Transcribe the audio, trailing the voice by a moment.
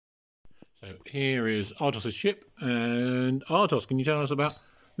So here is Artos's ship, and Artos, can you tell us about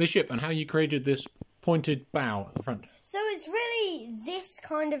this ship and how you created this pointed bow at the front? So it's really this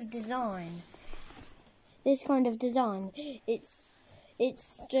kind of design. It's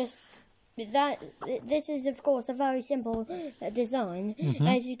just that this is of course a very simple design.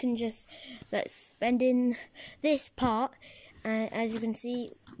 As you can just let's bend in this part. As you can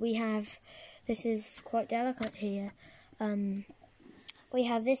see, we have this is quite delicate here. We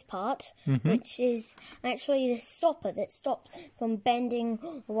have this part, which is actually the stopper that stops from bending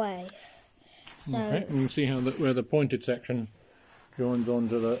away. So okay, you can see how where the pointed section joins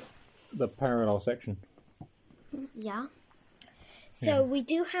onto the parallel section. Yeah. So we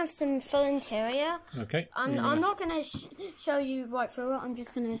do have some full interior. Okay. I'm not going to show you right through it. I'm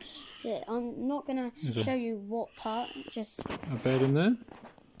just going to. I'm not going to show you what part. Just a bed in there.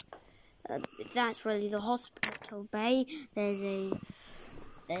 That's really the hospital bay. There's a.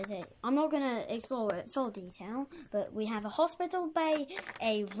 I'm not going to explore it full detail, but we have a hospital bay,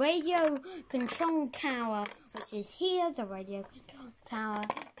 a radio control tower, which is here. The radio control tower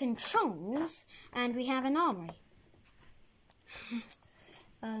controls, and we have an armory.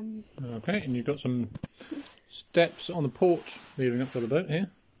 Okay, and you've got some steps on the porch leading up to the boat here.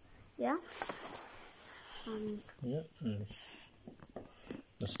 Yeah. Yeah, and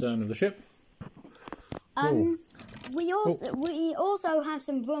the stern of the ship. We also have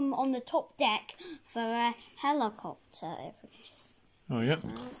some room on the top deck for a helicopter. If we can just. Oh yeah.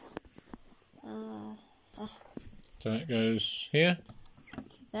 So it goes here.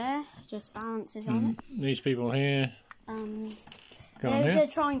 There, just balances on it. These people here.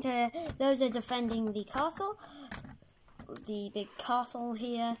 Those are defending the castle, the big castle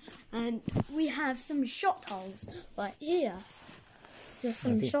here, and we have some shot holes right here. Just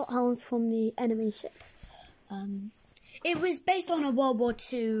some shot holes from the enemy ship. It was based on a World War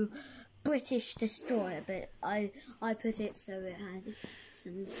II British destroyer, but I put it so it had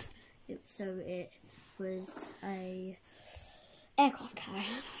some. So it was a aircraft carrier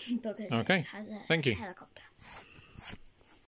because it has a helicopter.